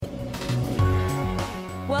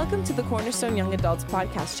Welcome to the Cornerstone Young Adults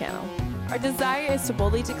podcast channel. Our desire is to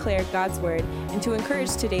boldly declare God's word and to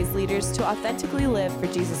encourage today's leaders to authentically live for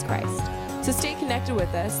Jesus Christ. To stay connected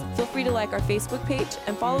with us, feel free to like our Facebook page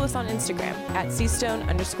and follow us on Instagram at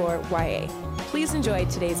cstone_YA. Please enjoy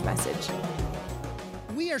today's message.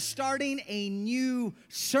 We are starting a new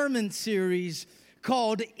sermon series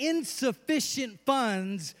called Insufficient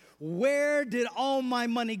Funds. Where did all my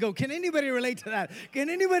money go? Can anybody relate to that?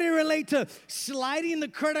 Can anybody relate to sliding the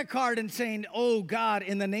credit card and saying, oh God,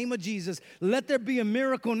 in the name of Jesus, let there be a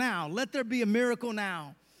miracle now. Let there be a miracle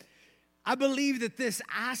now. I believe that this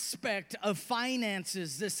aspect of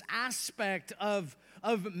finances, this aspect of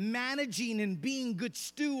managing and being good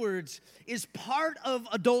stewards is part of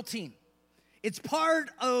adulting. It's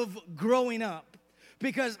part of growing up.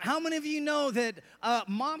 Because how many of you know that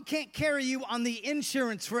mom can't carry you on the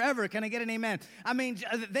insurance forever? Can I get an amen? I mean,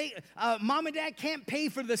 mom and dad can't pay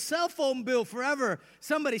for the cell phone bill forever.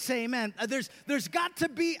 Somebody say amen. There's got to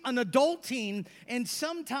be an adulting, and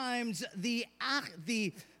sometimes the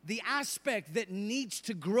aspect that needs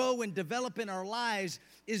to grow and develop in our lives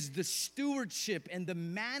is the stewardship and the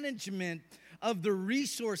management of the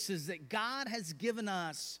resources that God has given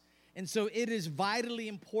us. And so it is vitally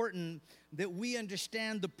important that we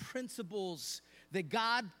understand the principles that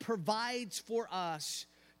God provides for us,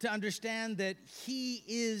 to understand that He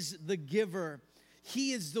is the giver.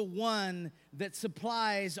 He is the one that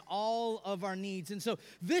supplies all of our needs. And so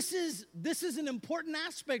this is an important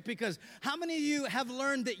aspect, because how many of you have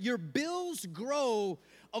learned that your bills grow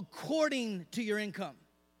according to your income?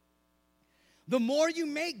 The more you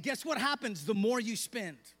make, guess what happens? The more you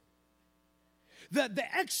spend. The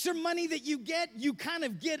extra money that you get, you kind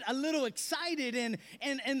of get a little excited, and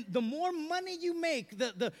the more money you make,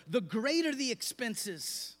 the greater the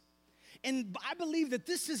expenses. And I believe that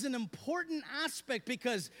this is an important aspect,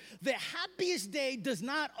 because the happiest day does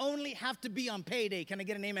not only have to be on payday. Can I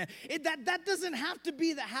get an amen? That doesn't have to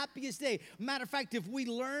be the happiest day. Matter of fact, if we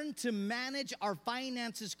learn to manage our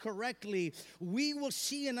finances correctly, we will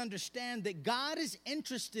see and understand that God is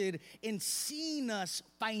interested in seeing us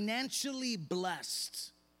financially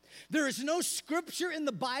blessed. There is no scripture in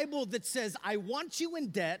the Bible that says, I want you in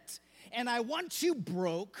debt, and I want you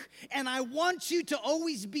broke, and I want you to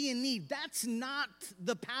always be in need. That's not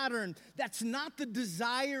the pattern. That's not the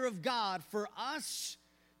desire of God, for us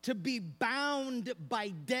to be bound by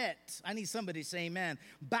debt. I need somebody to say amen.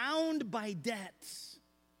 Bound by debt.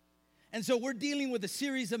 And so we're dealing with a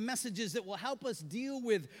series of messages that will help us deal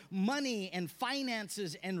with money and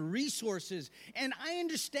finances and resources. And I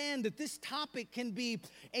understand that this topic can be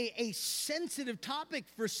a sensitive topic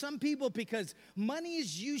for some people, because money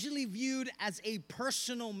is usually viewed as a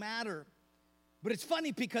personal matter. But it's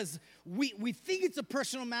funny, because we think it's a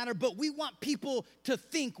personal matter, but we want people to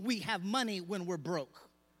think we have money when we're broke.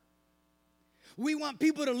 We want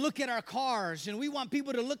people to look at our cars, and we want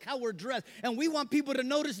people to look how we're dressed, and we want people to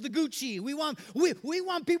notice the Gucci. We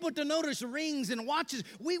want people to notice rings and watches.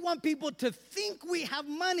 We want people to think we have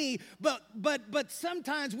money, but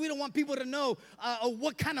sometimes we don't want people to know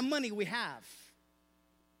what kind of money we have.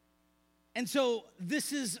 And so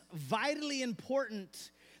this is vitally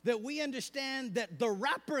important, that we understand that the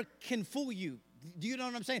rapper can fool you. Do you know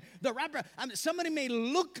what I'm saying? The rapper, somebody may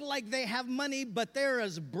look like they have money, but they're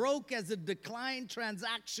as broke as a declined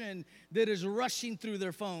transaction that is rushing through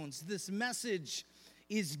their phones. This message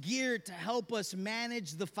is geared to help us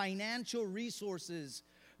manage the financial resources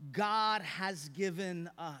God has given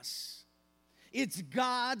us. It's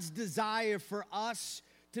God's desire for us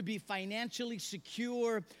to be financially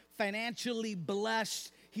secure, financially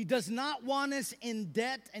blessed. He does not want us in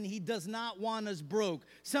debt, and He does not want us broke.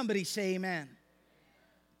 Somebody say amen.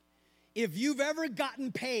 If you've ever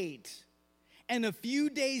gotten paid and a few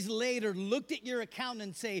days later looked at your account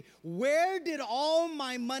and say, where did all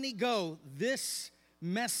my money go? This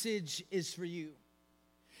message is for you.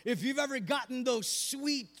 If you've ever gotten those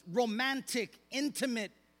sweet, romantic,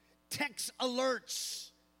 intimate text alerts,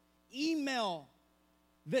 email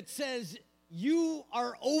that says you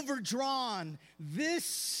are overdrawn,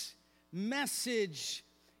 this message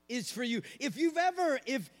is for you. If you've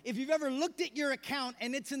ever looked at your account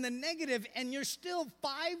and it's in the negative, and you're still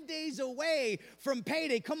 5 days away from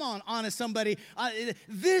payday, come on, honest somebody,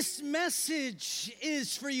 this message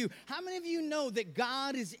is for you. How many of you know that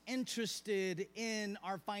God is interested in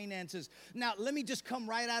our finances? Now, let me just come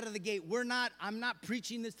right out of the gate. I'm not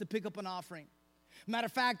preaching this to pick up an offering. Matter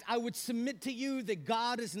of fact, I would submit to you that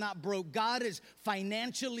God is not broke. God is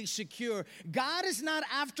financially secure. God is not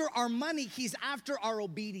after our money. He's after our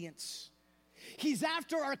obedience. He's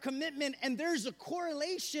after our commitment, and there's a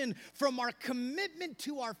correlation from our commitment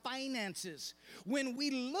to our finances. When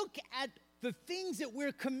we look at the things that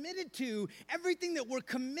we're committed to, everything that we're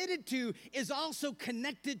committed to is also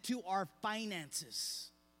connected to our finances.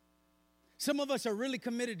 Some of us are really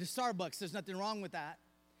committed to Starbucks. There's nothing wrong with that.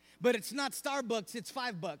 But it's not Starbucks, it's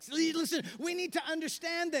 $5. Listen, we need to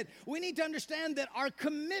understand that our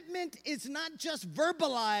commitment is not just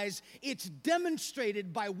verbalized, it's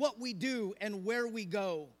demonstrated by what we do and where we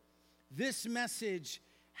go. This message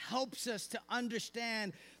helps us to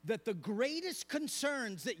understand that the greatest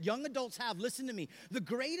concerns that young adults have, listen to me, the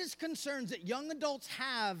greatest concerns that young adults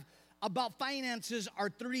have about finances are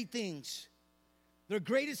three things. Their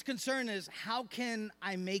greatest concern is, how can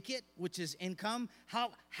I make it, which is income?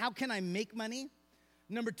 How can I make money?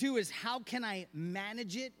 Number two is, how can I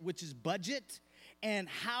manage it, which is budget? And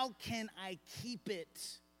how can I keep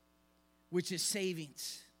it, which is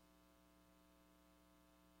savings?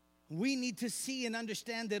 We need to see and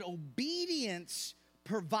understand that obedience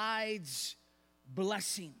provides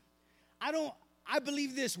blessing. I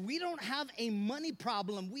believe this, we don't have a money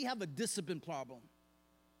problem, we have a discipline problem.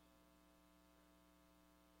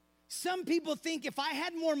 Some people think if I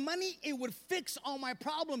had more money, it would fix all my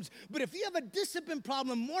problems. But if you have a discipline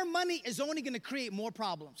problem, more money is only going to create more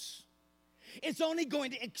problems. It's only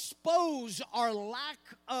going to expose our lack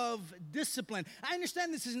of discipline. I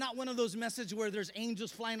understand this is not one of those messages where there's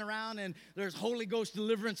angels flying around and there's Holy Ghost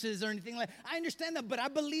deliverances or anything like that. I understand that, but I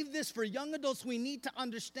believe this, for young adults, we need to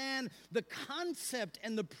understand the concept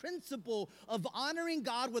and the principle of honoring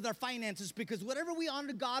God with our finances, because whatever we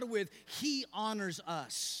honor God with, He honors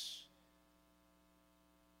us.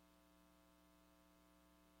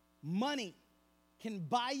 Money can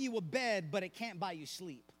buy you a bed, but it can't buy you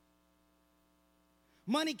sleep.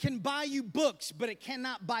 Money can buy you books, but it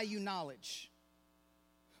cannot buy you knowledge.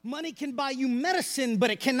 Money can buy you medicine,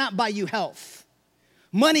 but it cannot buy you health.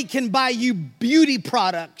 Money can buy you beauty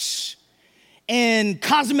products and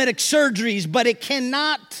cosmetic surgeries, but it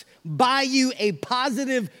cannot buy you a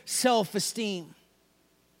positive self-esteem.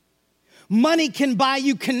 Money can buy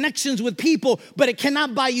you connections with people, but it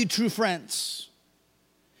cannot buy you true friends.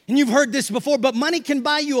 And you've heard this before, but money can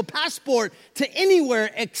buy you a passport to anywhere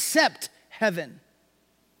except heaven.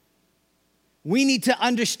 We need to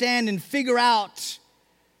understand and figure out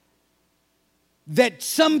that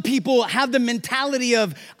some people have the mentality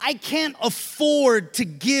of, I can't afford to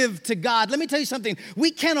give to God. Let me tell you something.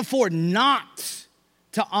 We can't afford not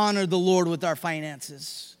to honor the Lord with our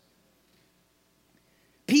finances.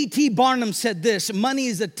 P.T. Barnum said this, money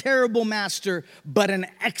is a terrible master, but an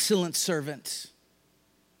excellent servant.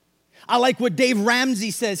 I like what Dave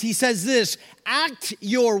Ramsey says. He says this, act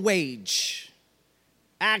your wage.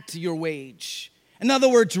 Act your wage. In other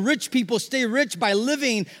words, rich people stay rich by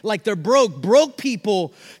living like they're broke. Broke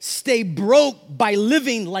people stay broke by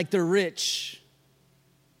living like they're rich.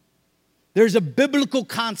 There's a biblical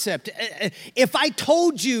concept. If I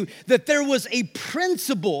told you that there was a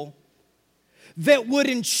principle that would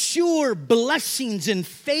ensure blessings and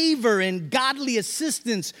favor and godly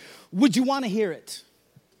assistance, would you want to hear it?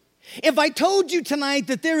 If I told you tonight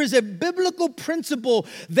that there is a biblical principle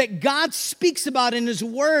that God speaks about in His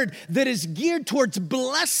Word that is geared towards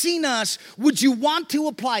blessing us, would you want to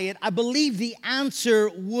apply it? I believe the answer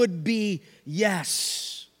would be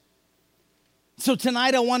yes. So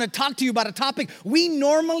tonight I want to talk to you about a topic we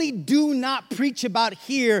normally do not preach about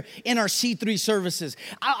here in our C3 services.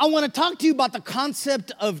 I want to talk to you about the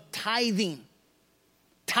concept of tithing.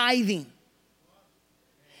 Tithing.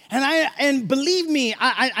 And believe me,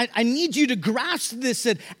 I need you to grasp this,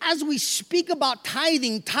 that as we speak about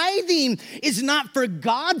tithing, tithing is not for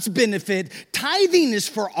God's benefit. Tithing is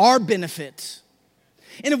for our benefit.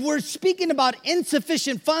 And if we're speaking about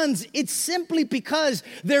insufficient funds, it's simply because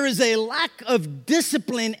there is a lack of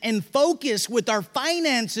discipline and focus with our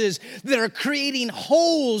finances that are creating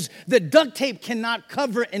holes that duct tape cannot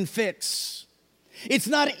cover and fix. It's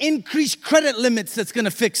not increased credit limits that's going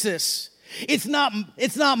to fix this. It's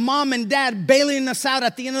not mom and dad bailing us out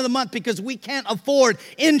at the end of the month because we can't afford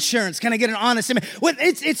insurance. Can I get an honest amen? Well,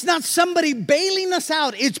 it's not somebody bailing us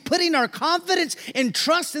out. It's putting our confidence and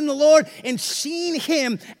trust in the Lord and seeing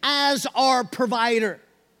Him as our provider.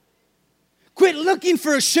 Quit looking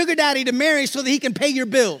for a sugar daddy to marry so that he can pay your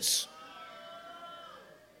bills.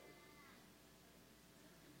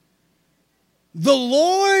 The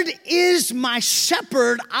Lord is my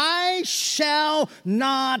shepherd, I shall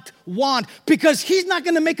not want. Because He's not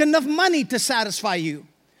going to make enough money to satisfy you.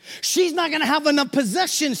 She's not going to have enough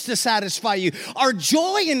possessions to satisfy you. Our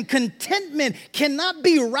joy and contentment cannot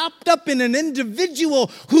be wrapped up in an individual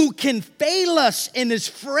who can fail us and is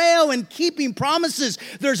frail in keeping promises.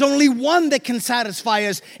 There's only one that can satisfy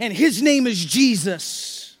us, and his name is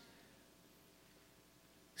Jesus.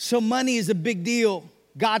 So money is a big deal.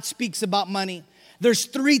 God speaks about money. There's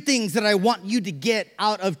 3 things that I want you to get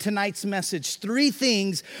out of tonight's message. 3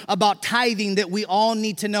 things about tithing that we all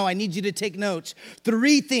need to know. I need you to take notes.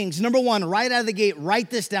 3 things. Number 1, right out of the gate,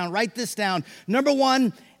 write this down. Number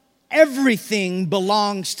 1, everything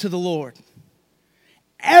belongs to the Lord.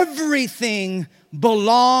 Everything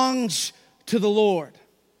belongs to the Lord.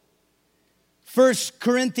 1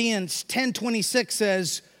 Corinthians 10:26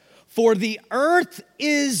 says, "For the earth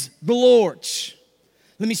is the Lord's."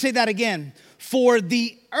 Let me say that again. For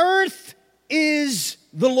the earth is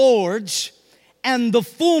the Lord's, and the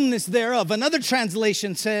fullness thereof. Another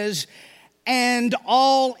translation says, and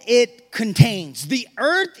all it contains. The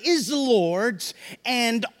earth is the Lord's,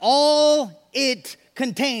 and all it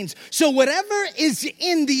contains. So whatever is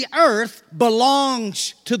in the earth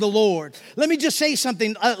belongs to the Lord. Let me just say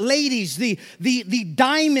something. Ladies, the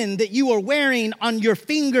diamond that you are wearing on your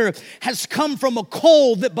finger has come from a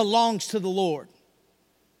coal that belongs to the Lord.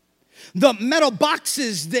 The metal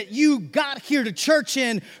boxes that you got here to church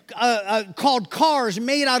in, called cars,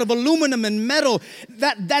 made out of aluminum and metal,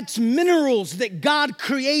 that's minerals that God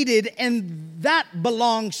created, and that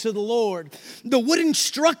belongs to the Lord. The wooden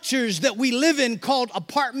structures that we live in, called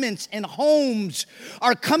apartments and homes,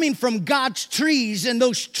 are coming from God's trees, and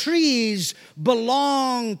those trees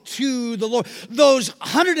belong to the Lord. Those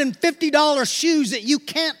 $150 shoes that you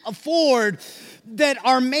can't afford, that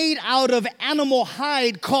are made out of animal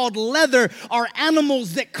hide called leather, are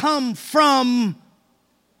animals that come from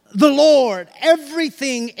the Lord.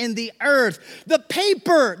 Everything in the earth. The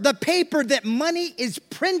paper that money is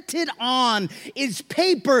printed on is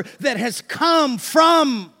paper that has come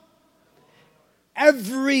from.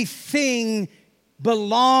 Everything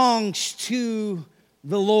belongs to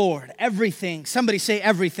the Lord. Everything. Somebody say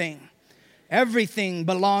everything. Everything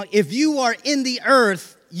belongs. If you are in the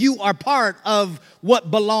earth, you are part of what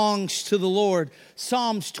belongs to the Lord.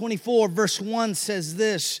 Psalms 24 verse 1 says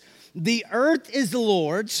this, "The earth is the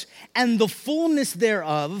Lord's, and the fullness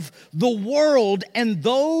thereof, the world and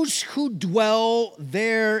those who dwell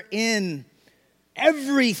therein."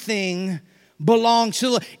 Everything belongs to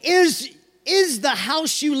the Lord. Is the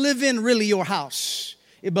house you live in really your house?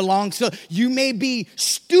 It belongs to, you may be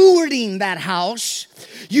stewarding that house,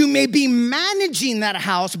 you may be managing that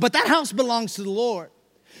house, but that house belongs to the Lord.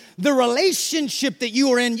 The relationship that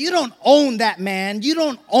you are in, you don't own that man. You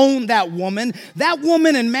don't own that woman. That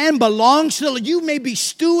woman and man belongs to you. You may be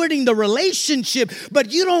stewarding the relationship,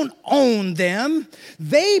 but you don't own them.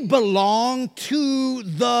 They belong to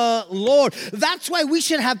the Lord. That's why we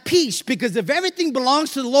should have peace, because if everything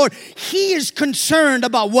belongs to the Lord, He is concerned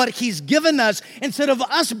about what He's given us. Instead of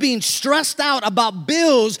us being stressed out about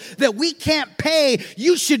bills that we can't pay,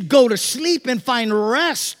 you should go to sleep and find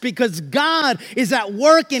rest, because God is at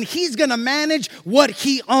work and He's going to manage what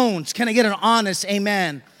He owns. Can I get an honest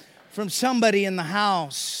amen from somebody in the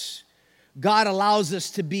house? God allows us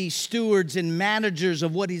to be stewards and managers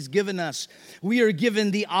of what He's given us. We are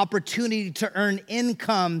given the opportunity to earn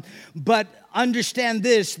income, but understand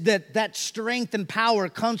this, that strength and power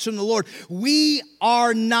comes from the Lord. We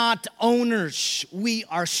are not owners. We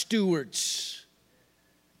are stewards.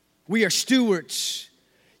 We are stewards.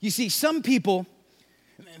 You see, some people,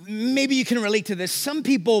 maybe you can relate to this. Some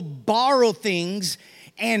people borrow things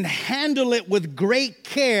and handle it with great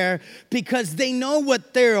care because they know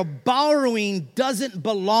what they're borrowing doesn't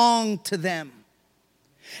belong to them.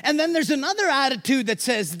 And then there's another attitude that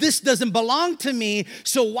says, this doesn't belong to me,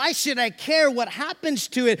 so why should I care what happens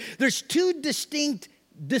to it? There's two distinct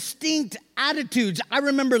attitudes. I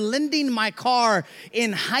remember lending my car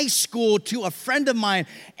in high school to a friend of mine,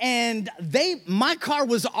 and my car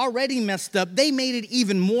was already messed up. They made it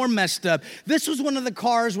even more messed up. This was one of the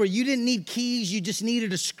cars where you didn't need keys, you just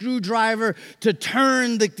needed a screwdriver to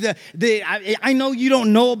turn I know you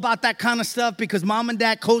don't know about that kind of stuff because mom and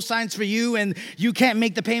dad co-signs for you and you can't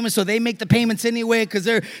make the payments, so they make the payments anyway because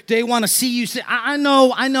they want to see you. I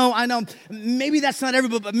know. Maybe that's not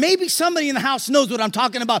everybody, but maybe somebody in the house knows what I'm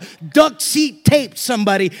talking about. Duct seat tape,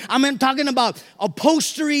 somebody. I'm talking about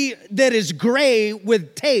upholstery that is gray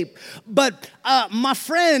with tape. But my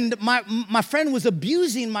friend was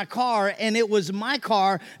abusing my car, and it was my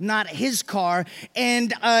car, not his car.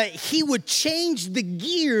 And he would change the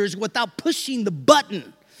gears without pushing the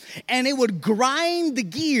button, and it would grind the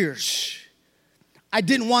gears. I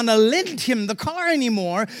didn't want to lend him the car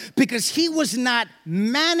anymore because he was not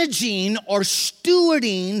managing or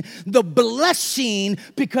stewarding the blessing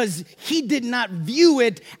because he did not view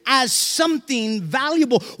it as something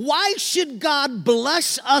valuable. Why should God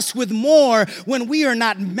bless us with more when we are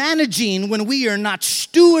not managing, when we are not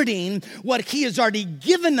stewarding what he has already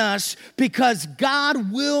given us? Because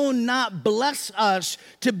God will not bless us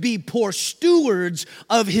to be poor stewards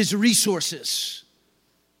of his resources.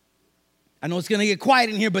 I know it's going to get quiet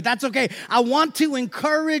in here, but that's okay. I want to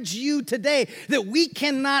encourage you today that we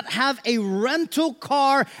cannot have a rental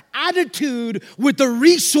car attitude with the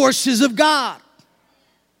resources of God.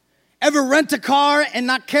 Ever rent a car and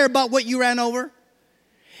not care about what you ran over?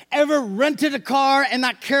 Ever rented a car and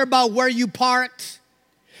not care about where you parked?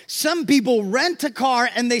 Some people rent a car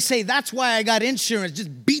and they say, that's why I got insurance.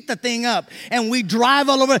 Just beat the thing up. And we drive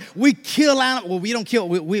all over. We kill animals. Well, we don't kill.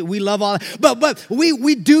 We love all that. But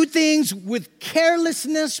we do things with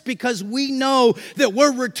carelessness because we know that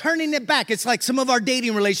we're returning it back. It's like some of our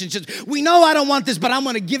dating relationships. We know I don't want this, but I'm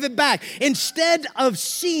going to give it back. Instead of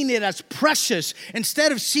seeing it as precious,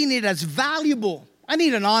 instead of seeing it as valuable. I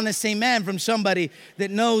need an honest amen from somebody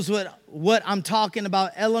that knows what I'm talking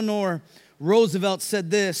about. Eleanor Roosevelt said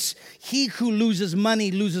this: he who loses money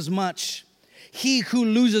loses much. He who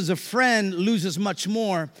loses a friend loses much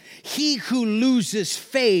more. He who loses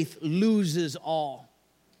faith loses all.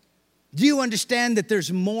 Do you understand that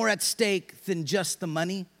there's more at stake than just the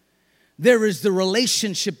money? There is the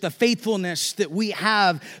relationship, the faithfulness that we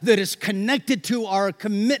have that is connected to our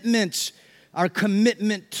commitments, our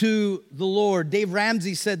commitment to the Lord. Dave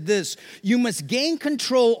Ramsey said this: you must gain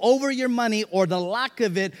control over your money or the lack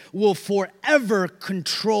of it will forever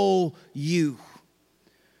control you.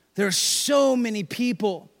 There are so many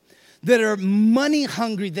people that are money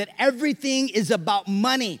hungry, that everything is about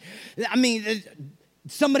money. I mean,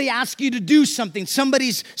 somebody asks you to do something.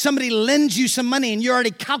 Somebody lends you some money and you're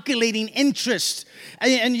already calculating interest.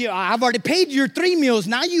 And I've already paid your 3 meals.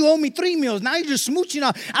 Now you owe me 3 meals. Now you're just smooching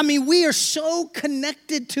off. I mean, we are so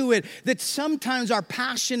connected to it that sometimes our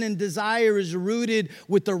passion and desire is rooted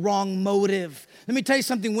with the wrong motive. Let me tell you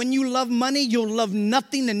something. When you love money, you'll love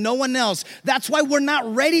nothing and no one else. That's why we're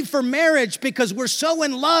not ready for marriage, because we're so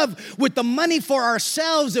in love with the money for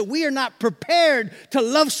ourselves that we are not prepared to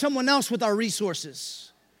love someone else with our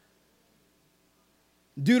resources.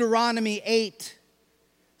 Deuteronomy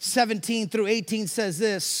 8:17-18 says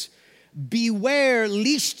this: beware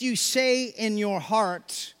lest you say in your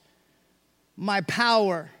heart, my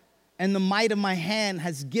power and the might of my hand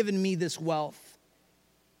has given me this wealth.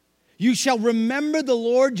 You shall remember the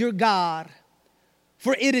Lord your God,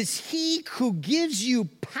 for it is he who gives you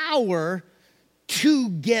power to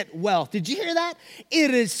get wealth. Did you hear that?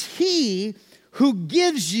 It is he who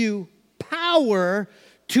gives you power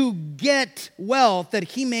to get wealth, that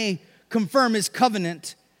he may confirm his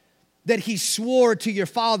covenant that he swore to your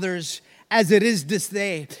fathers as it is this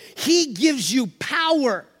day. He gives you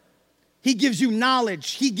power. He gives you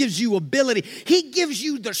knowledge. He gives you ability. He gives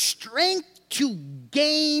you the strength to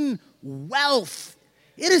gain wealth.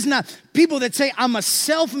 It is not people that say, I'm a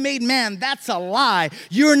self-made man. That's a lie.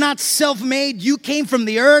 You're not self-made. You came from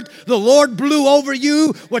the earth. The Lord blew over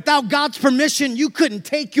you. Without God's permission, you couldn't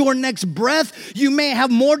take your next breath. You may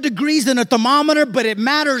have more degrees than a thermometer, but it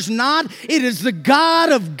matters not. It is the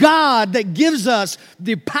God of God that gives us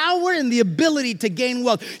the power and the ability to gain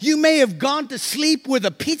wealth. You may have gone to sleep with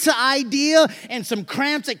a pizza idea and some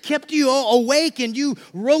cramps that kept you awake, and you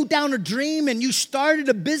wrote down a dream and you started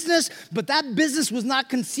a business, but that business was not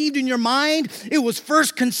conceived in your mind. It was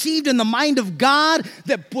first conceived in the mind of God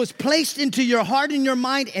that was placed into your heart and your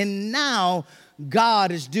mind, and now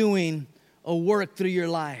God is doing a work through your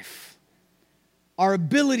life. Our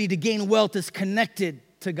ability to gain wealth is connected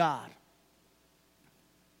to God.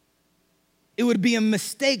 It would be a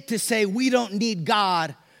mistake to say we don't need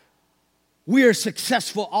God. We are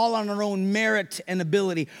successful all on our own merit and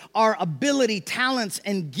ability. Our ability, talents,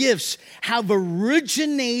 and gifts have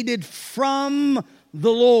originated from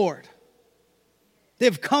the Lord.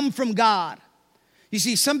 They've come from God. You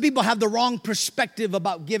see, some people have the wrong perspective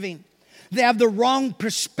about giving. They have the wrong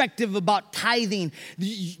perspective about tithing.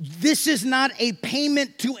 This is not a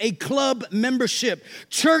payment to a club membership.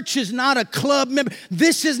 Church is not a club member.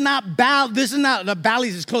 This is not the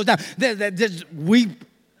Bally's is closed down. This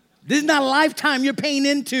is not a Lifetime you're paying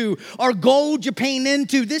into or Gold you're paying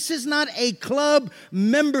into. This is not a club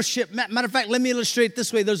membership. Matter of fact, let me illustrate it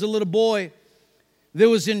this way. There's a little boy that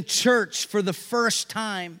was in church for the first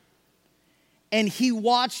time, and he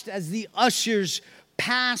watched as the ushers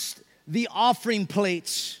passed the offering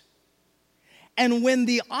plates, And when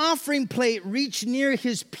the offering plate reached near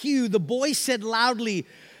his pew, the boy said loudly,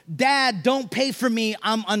 "Dad, don't pay for me,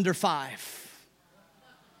 I'm under 5."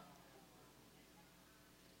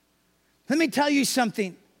 Let me tell you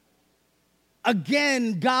something.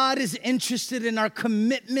 Again, God is interested in our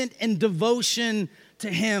commitment and devotion to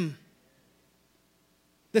him.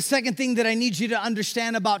 The second thing that I need you to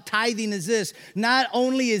understand about tithing is this. Not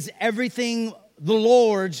only is everything the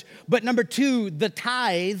Lord's, but number 2, the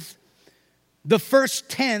tithe, the first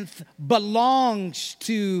tenth, belongs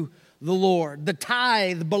to the Lord. The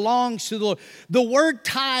tithe belongs to the Lord. The word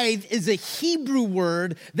tithe is a Hebrew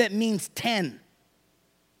word that means 10.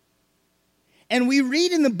 And we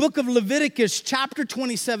read in the book of Leviticus, chapter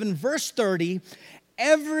 27, verse 30,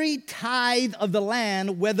 every tithe of the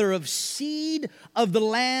land, whether of seed of the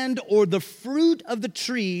land or the fruit of the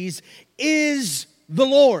trees, is the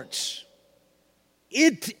Lord's.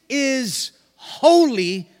 It is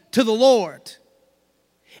holy to the Lord.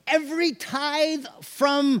 Every tithe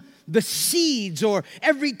from the seeds or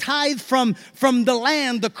every tithe from the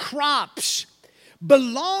land, the crops,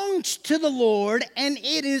 belongs to the Lord, and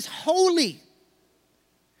it is holy.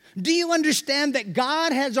 Do you understand that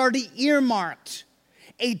God has already earmarked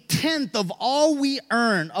a tenth of all we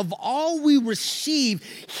earn, of all we receive?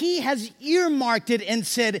 He has earmarked it and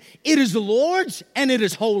said, it is the Lord's and it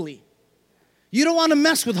is holy. You don't want to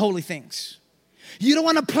mess with holy things. You don't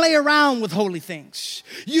want to play around with holy things.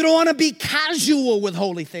 You don't want to be casual with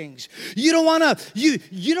holy things. You don't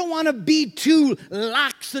want to be too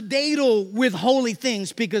lackadaisical with holy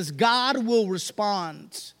things, because God will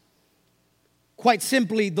respond. Quite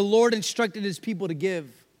simply, the Lord instructed his people to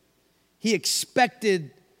give. He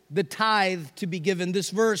expected the tithe to be given. This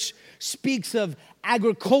verse speaks of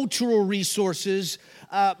agricultural resources,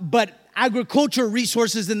 but agricultural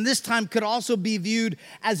resources in this time could also be viewed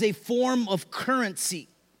as a form of currency.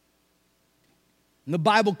 And the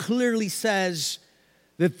Bible clearly says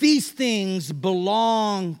that these things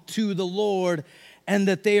belong to the Lord and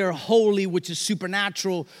that they are holy, which is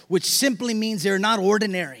supernatural, which simply means they're not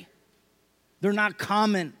ordinary. They're not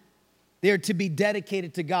common. They're to be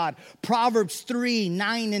dedicated to God. Proverbs 3,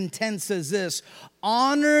 9 and 10 says this: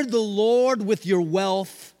 honor the Lord with your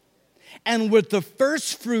wealth and with the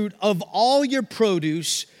first fruit of all your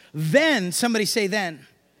produce. Then, somebody say then.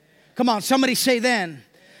 Come on, somebody say then.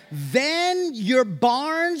 Then your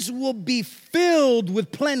barns will be filled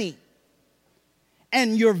with plenty,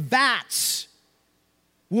 and your vats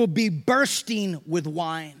will be bursting with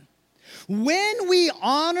wine. When we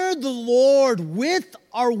honor the Lord with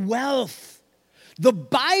our wealth, the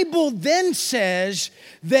Bible then says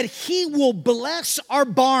that he will bless our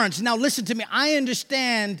barns. Now listen to me. I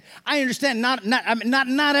understand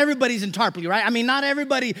not everybody's in Tarpley, right? I mean, not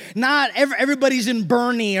everybody's in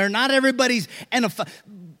Bernie, or not everybody's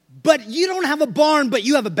but you don't have a barn, but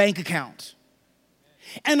you have a bank account.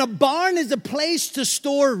 And a barn is a place to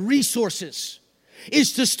store resources,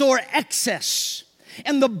 is to store excess.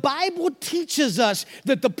 And the Bible teaches us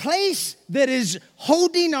that the place that is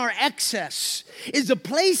holding our excess is a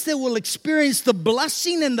place that will experience the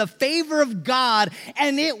blessing and the favor of God,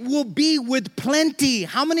 and it will be with plenty.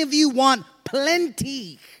 How many of you want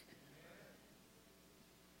plenty?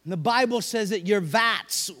 And the Bible says that your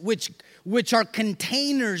vats, which are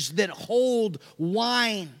containers that hold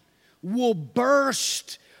wine, will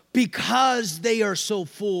burst because they are so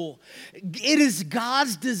full. It is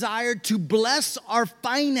God's desire to bless our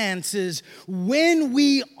finances when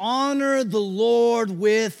we honor the Lord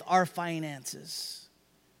with our finances.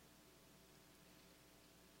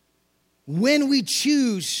 When we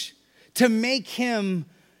choose to make him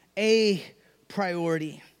a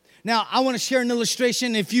priority. Now, I want to share an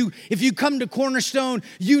illustration. If you come to Cornerstone,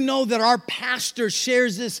 you know that our pastor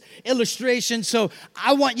shares this illustration. So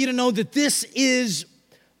I want you to know that this is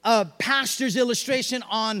a pastor's illustration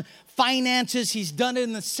on finances. He's done it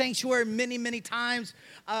in the sanctuary many, many times.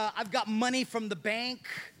 I've got money from the bank,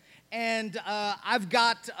 and I've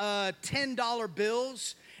got $10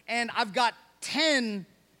 bills, and I've got 10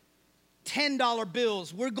 $10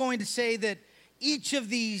 bills. We're going to say that each of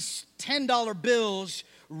these $10 bills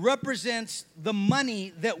represents the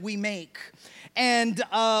money that we make. And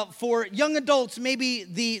for young adults, maybe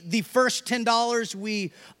the first $10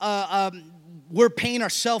 we're paying our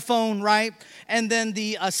cell phone, right? And then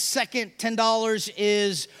the second $10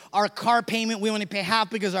 is our car payment. We only pay half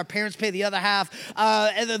because our parents pay the other half.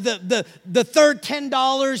 And the third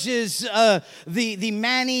 $10 is the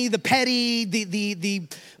Manny, the petty, the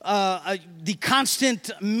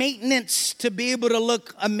constant maintenance to be able to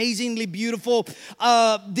look amazingly beautiful.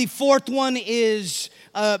 The fourth one is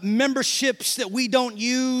memberships that we don't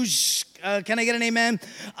use Can I get an amen?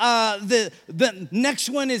 The next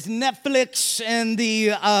one is Netflix, and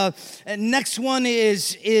the next one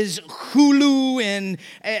is Hulu,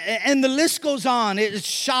 and the list goes on. It's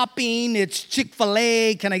shopping, it's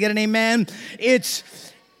Chick-fil-A. Can I get an amen? It's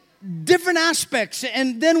different aspects.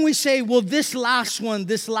 And then we say, well, this last one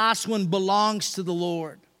belongs to the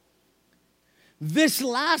Lord. This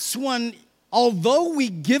last one, although we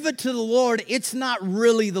give it to the Lord, it's not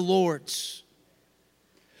really the Lord's.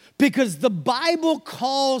 Because the Bible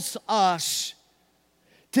calls us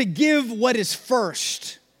to give what is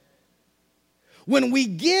first. When we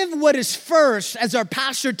give what is first, as our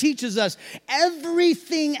pastor teaches us,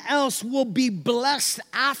 everything else will be blessed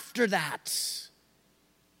after that.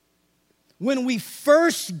 When we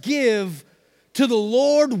first give to the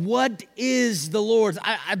Lord, what is the Lord's?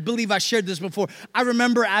 I believe I shared this before. I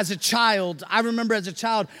remember as a child, I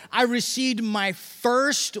received my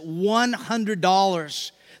first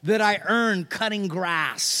 $100 that I earned cutting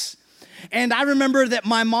grass. And I remember that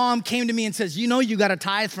my mom came to me and says, you know, you got to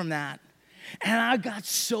tithe from that. And I got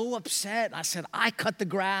so upset. I said, I cut the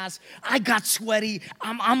grass. I got sweaty.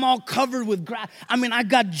 I'm all covered with grass. I mean, I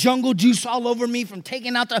got jungle juice all over me from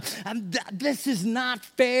taking out this is not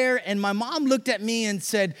fair. And my mom looked at me and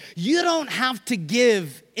said, you don't have to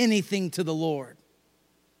give anything to the Lord.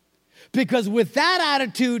 Because with that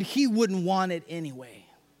attitude, he wouldn't want it anyway.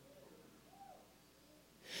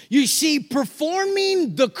 You see,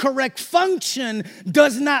 performing the correct function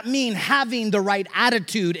does not mean having the right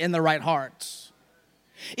attitude and the right heart.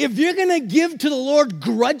 If you're going to give to the Lord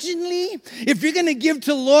grudgingly, if you're going to give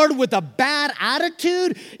to the Lord with a bad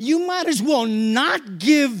attitude, you might as well not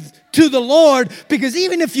give to the Lord, because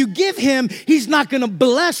even if you give him, he's not going to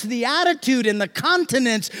bless the attitude and the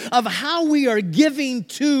countenance of how we are giving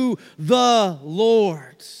to the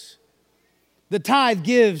Lord. The tithe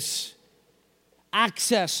gives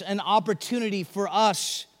access and opportunity for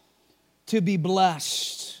us to be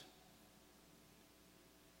blessed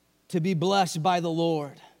by the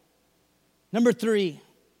Lord. Number three,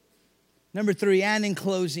 and in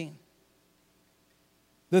closing,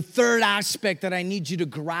 the third aspect that I need you to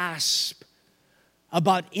grasp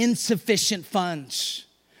about insufficient funds.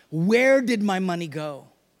 Where did my money go?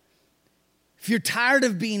 If you're tired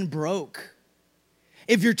of being broke,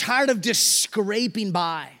 if you're tired of just scraping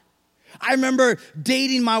by, I remember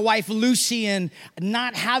dating my wife, Lucy, and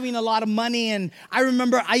not having a lot of money. And I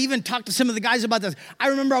remember, I even talked to some of the guys about this. I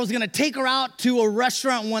remember I was going to take her out to a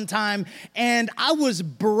restaurant one time, and I was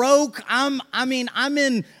broke. I'm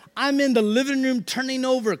in the living room turning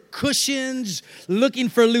over cushions, looking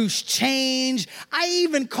for loose change. I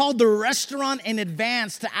even called the restaurant in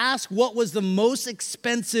advance to ask what was the most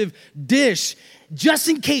expensive dish, just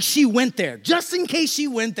in case she went there.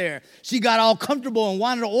 She got all comfortable and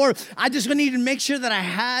wanted to order. I just needed to make sure that I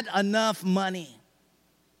had enough money.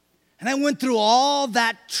 And I went through all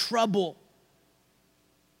that trouble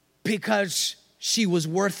because she was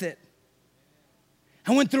worth it.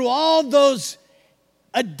 I went through all those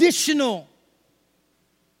additional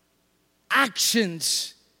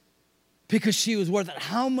actions because she was worth it.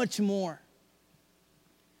 How much more?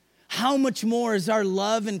 How much more is our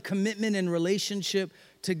love and commitment and relationship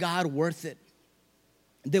to God worth it?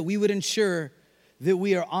 That we would ensure that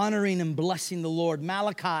we are honoring and blessing the Lord.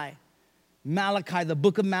 Malachi, the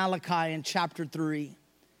book of Malachi in chapter 3.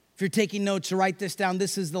 If you're taking notes, write this down.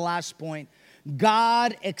 This is the last point.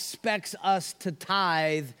 God expects us to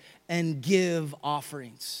tithe and give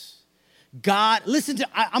offerings. God, listen to,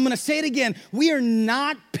 I'm going to say it again. We are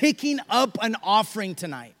not picking up an offering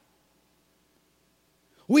tonight.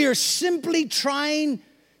 We are simply trying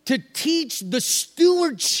to teach the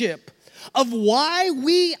stewardship of why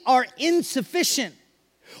we are insufficient.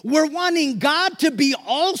 We're wanting God to be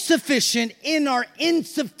all sufficient in our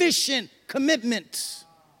insufficient commitments.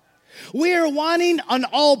 We are wanting an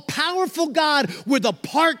all-powerful God with a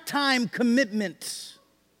part-time commitment.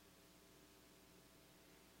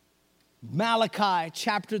 Malachi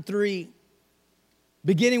chapter 3,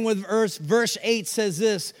 beginning with verse 8 says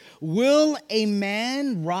this, will a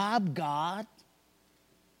man rob God?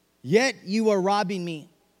 Yet you are robbing me.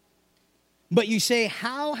 But you say,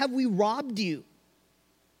 how have we robbed you?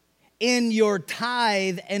 In your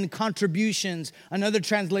tithe and contributions. Another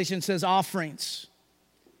translation says offerings.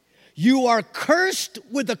 You are cursed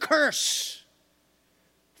with a curse,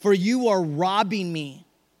 for you are robbing me,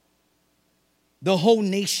 the whole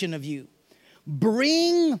nation of you.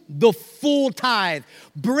 Bring the full tithe.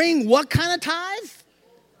 Bring what kind of tithe?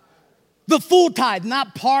 The full tithe,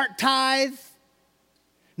 not part tithe,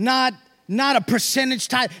 not a percentage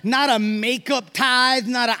tithe, not a makeup tithe,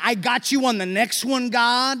 not a I got you on the next one,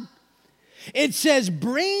 God. It says,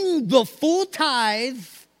 bring the full tithe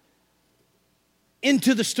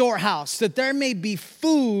into the storehouse, that there may be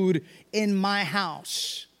food in my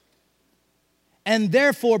house. And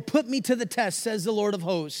therefore put me to the test, says the Lord of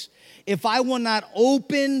hosts, if I will not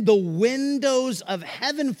open the windows of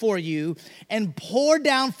heaven for you and pour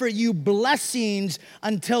down for you blessings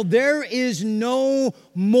until there is no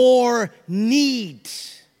more need.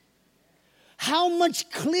 How much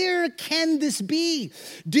clearer can this be?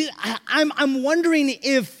 I'm wondering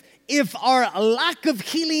if our lack of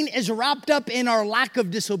healing is wrapped up in our lack of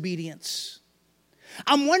disobedience.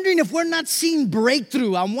 I'm wondering if we're not seeing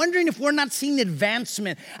breakthrough. I'm wondering if we're not seeing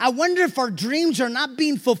advancement. I wonder if our dreams are not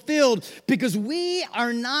being fulfilled because we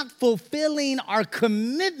are not fulfilling our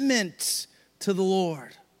commitments to the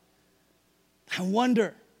Lord. I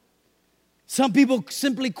wonder. Some people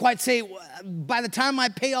simply quite say, by the time I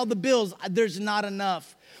pay all the bills, there's not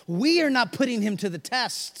enough. We are not putting him to the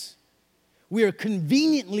test. We are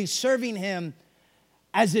conveniently serving him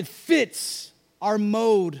as it fits our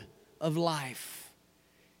mode of life.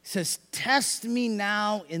 He says, test me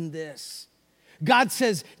now in this. God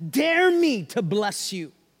says, dare me to bless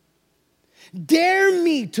you. Dare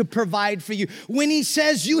me to provide for you. When he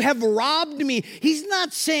says you have robbed me, he's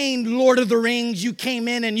not saying, Lord of the Rings, you came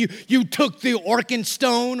in and you took the Orkin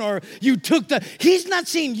stone or you took he's not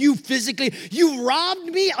saying you physically. You robbed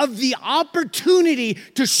me of the opportunity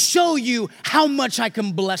to show you how much I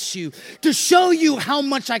can bless you, to show you how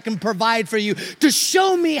much I can provide for you, to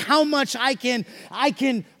show me how much I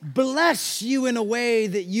can bless you in a way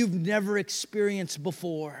that you've never experienced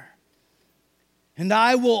before. And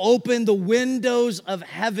I will open the windows of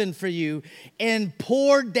heaven for you and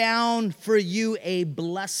pour down for you a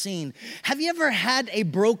blessing. Have you ever had a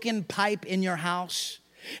broken pipe in your house?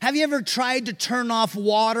 Have you ever tried to turn off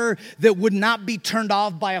water that would not be turned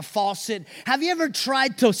off by a faucet? Have you ever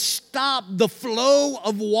tried to stop the flow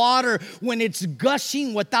of water when it's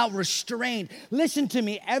gushing without restraint? Listen to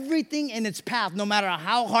me, everything in its path, no matter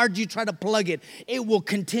how hard you try to plug it, it will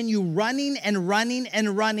continue running and running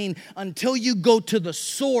and running until you go to the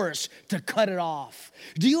source to cut it off.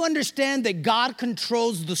 Do you understand that God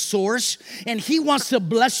controls the source and he wants to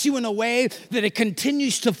bless you in a way that it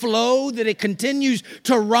continues to flow, that it continues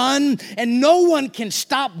to run, and no one can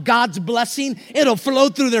stop God's blessing. It'll flow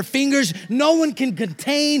through their fingers. No one can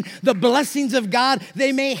contain the blessings of God.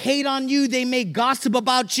 They may hate on you. They may gossip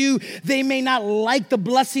about you. They may not like the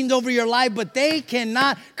blessings over your life, but they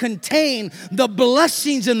cannot contain the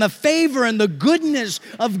blessings and the favor and the goodness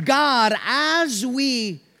of God as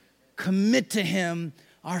we commit to him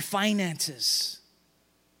our finances.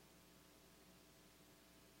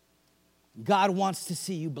 God wants to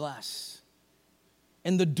see you blessed.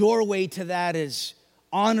 And the doorway to that is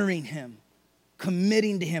honoring him,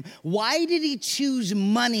 committing to him. Why did he choose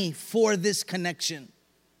money for this connection?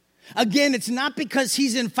 Again, it's not because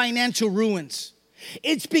he's in financial ruins.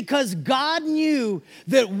 It's because God knew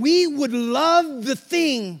that we would love the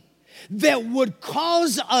thing that would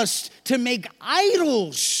cause us to make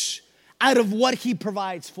idols out of what he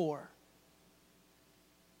provides for.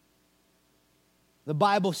 The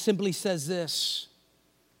Bible simply says this: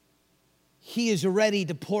 he is ready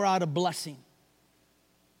to pour out a blessing.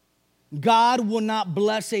 God will not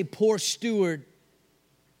bless a poor steward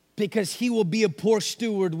because he will be a poor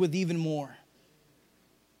steward with even more.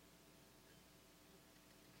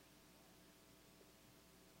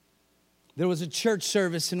 There was a church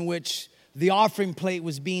service in which the offering plate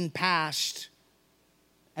was being passed,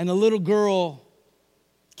 and a little girl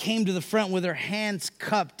came to the front with her hands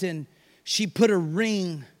cupped, and she put a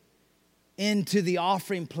ring into the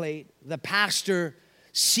offering plate. The pastor,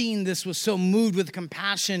 seeing this, was so moved with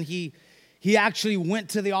compassion, he actually went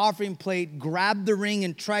to the offering plate, grabbed the ring,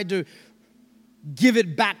 and tried to give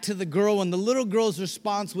it back to the girl. And the little girl's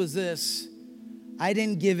response was this: I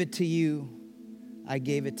didn't give it to you, I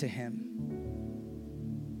gave it to him.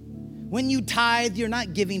 When you tithe, you're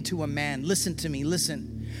not giving to a man. Listen to me,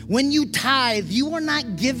 listen. When you tithe, you are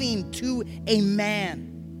not giving to a man.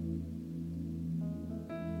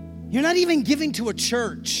 You're not even giving to a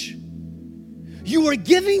church. You are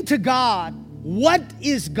giving to God what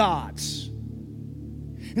is God's.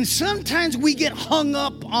 And sometimes we get hung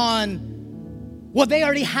up on, well, they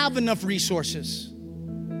already have enough resources.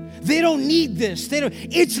 They don't need this.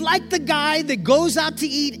 It's like the guy that goes out to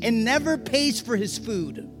eat and never pays for his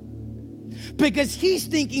food, because he's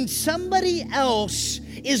thinking somebody else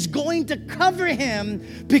is going to cover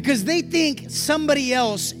him because they think somebody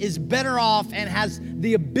else is better off and has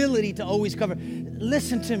the ability to always cover.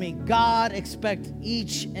 Listen to me. God expects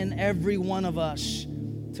each and every one of us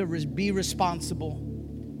to be responsible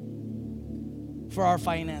for our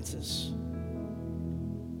finances.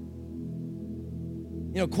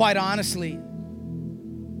 Quite honestly,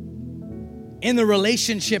 in the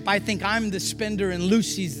relationship, I think I'm the spender and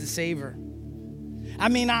Lucy's the saver. I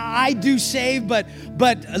mean, I do save, but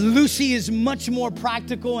Lucy is much more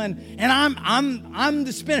practical, and I'm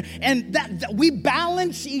the spender, and that we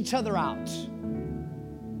balance each other out.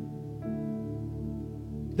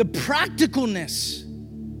 The practicalness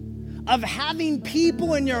of having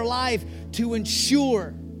people in your life to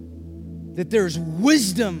ensure that there's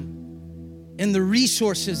wisdom in the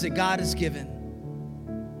resources that God has given.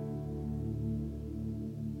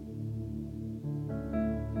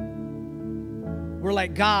 We're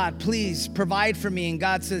like, God, please provide for me. And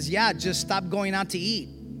God says, yeah, just stop going out to eat.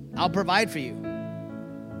 I'll provide for you.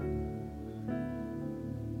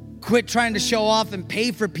 Quit trying to show off and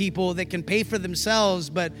pay for people that can pay for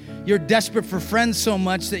themselves, but you're desperate for friends so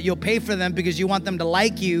much that you'll pay for them because you want them to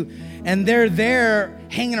like you. And they're there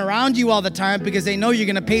hanging around you all the time because they know you're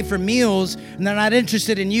going to pay for meals, and they're not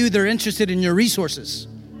interested in you. They're interested in your resources.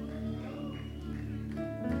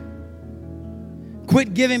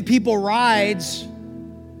 Quit giving people rides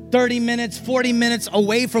 30 minutes, 40 minutes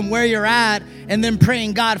away from where you're at and then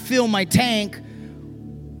praying, God, fill my tank,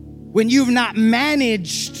 when you've not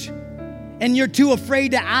managed and you're too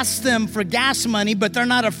afraid to ask them for gas money, but they're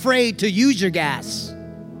not afraid to use your gas.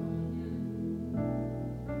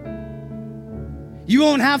 You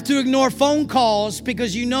won't have to ignore phone calls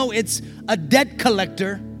because you know it's a debt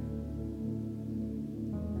collector.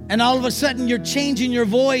 And all of a sudden you're changing your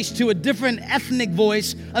voice to a different ethnic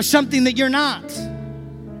voice of something that you're not.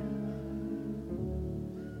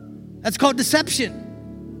 That's called deception.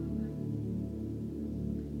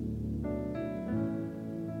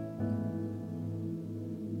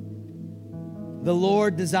 The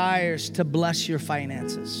Lord desires to bless your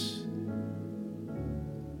finances.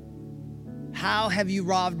 How have you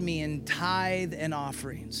robbed me in tithe and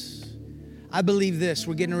offerings? I believe this.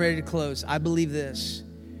 We're getting ready to close. I believe this.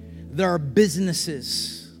 There are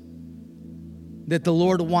businesses that the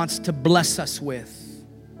Lord wants to bless us with.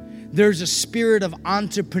 There's a spirit of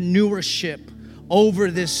entrepreneurship over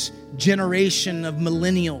this generation of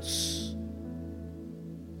millennials.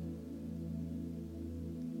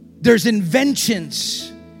 There's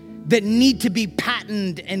inventions that need to be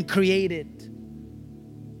patented and created.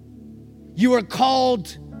 You are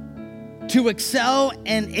called to excel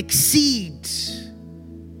and exceed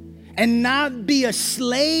and not be a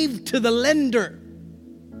slave to the lender.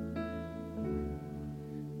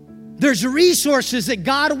 There's resources that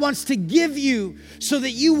God wants to give you so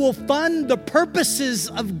that you will fund the purposes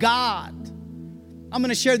of God. I'm going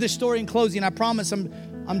to share this story in closing. I promise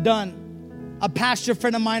I'm done. A pastor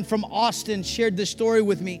friend of mine from Austin shared this story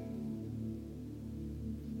with me.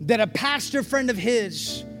 That a pastor friend of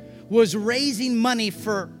his was raising money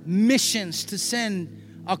for missions to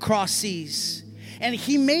send across seas. And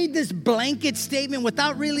he made this blanket statement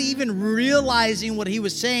without really even realizing what he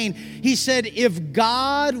was saying. He said, if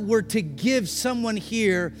God were to give someone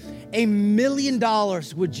here $1 million,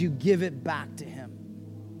 would you give it back to him?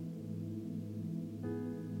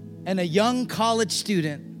 And a young college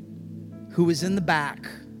student who was in the back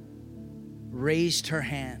raised her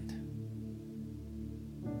hand.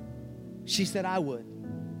 She said, I would.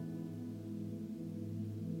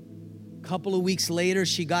 A couple of weeks later,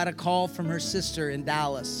 she got a call from her sister in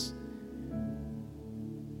Dallas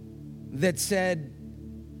that said,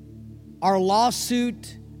 our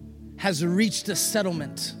lawsuit has reached a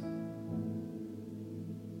settlement.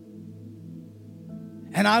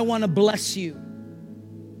 And I want to bless you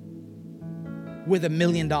with $1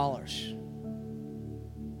 million.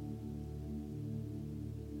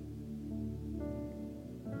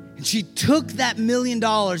 And she took that $1 million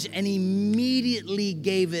and immediately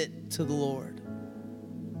gave it to the Lord.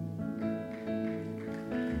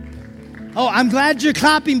 Oh, I'm glad you're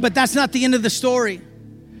clapping, but that's not the end of the story.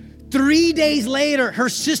 3 days later, her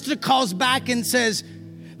sister calls back and says,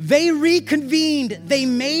 they reconvened. They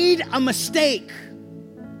made a mistake.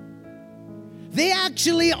 They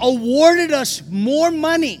actually awarded us more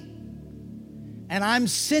money. And I'm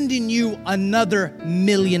sending you another $1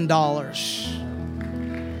 million.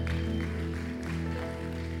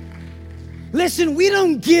 Listen, we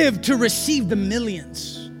don't give to receive the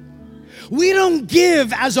millions. We don't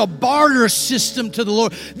give as a barter system to the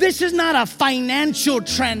Lord. This is not a financial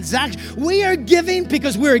transaction. We are giving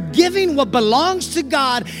because we're giving what belongs to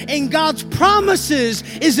God, and God's promises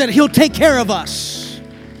is that He'll take care of us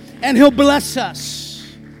and He'll bless us.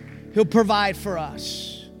 He'll provide for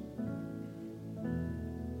us.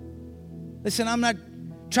 Listen, I'm not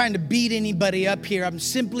trying to beat anybody up here. I'm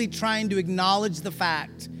simply trying to acknowledge the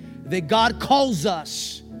fact that God calls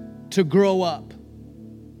us to grow up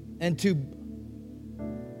and to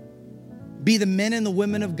be the men and the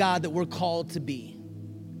women of God that we're called to be.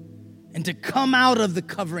 And to come out of the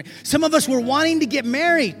covering. Some of us were wanting to get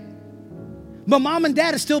married, but mom and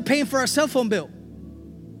dad are still paying for our cell phone bill.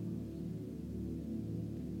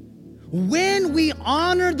 When we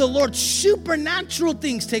honor the Lord, supernatural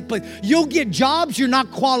things take place. You'll get jobs you're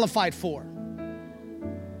not qualified for.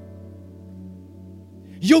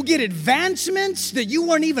 You'll get advancements that you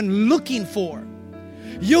weren't even looking for.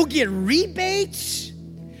 You'll get rebates.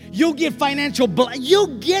 You'll get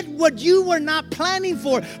you'll get what you were not planning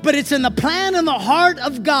for, but it's in the plan and the heart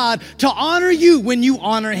of God to honor you when you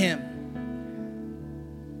honor Him.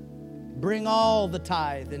 Bring all the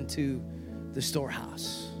tithe into the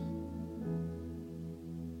storehouse.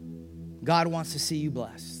 God wants to see you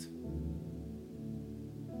blessed.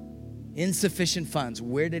 Insufficient funds,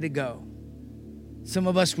 where did it go? Some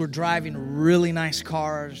of us were driving really nice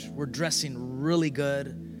cars. We're dressing really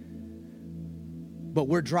good. But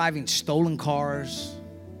we're driving stolen cars.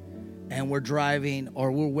 And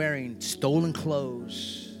we're wearing stolen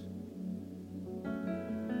clothes.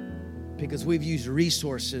 Because we've used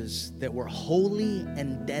resources that were holy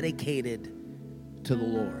and dedicated to the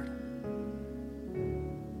Lord.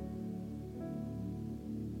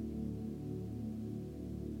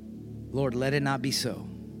 Lord, let it not be so.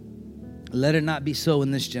 Let it not be so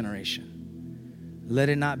in this generation. Let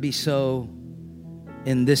it not be so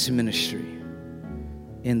in this ministry.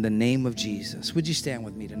 In the name of Jesus. Would you stand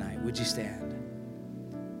with me tonight? Would you stand?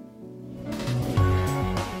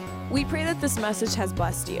 We pray that this message has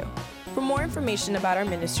blessed you. For more information about our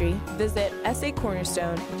ministry, visit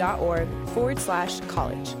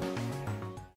sacornerstone.org/college.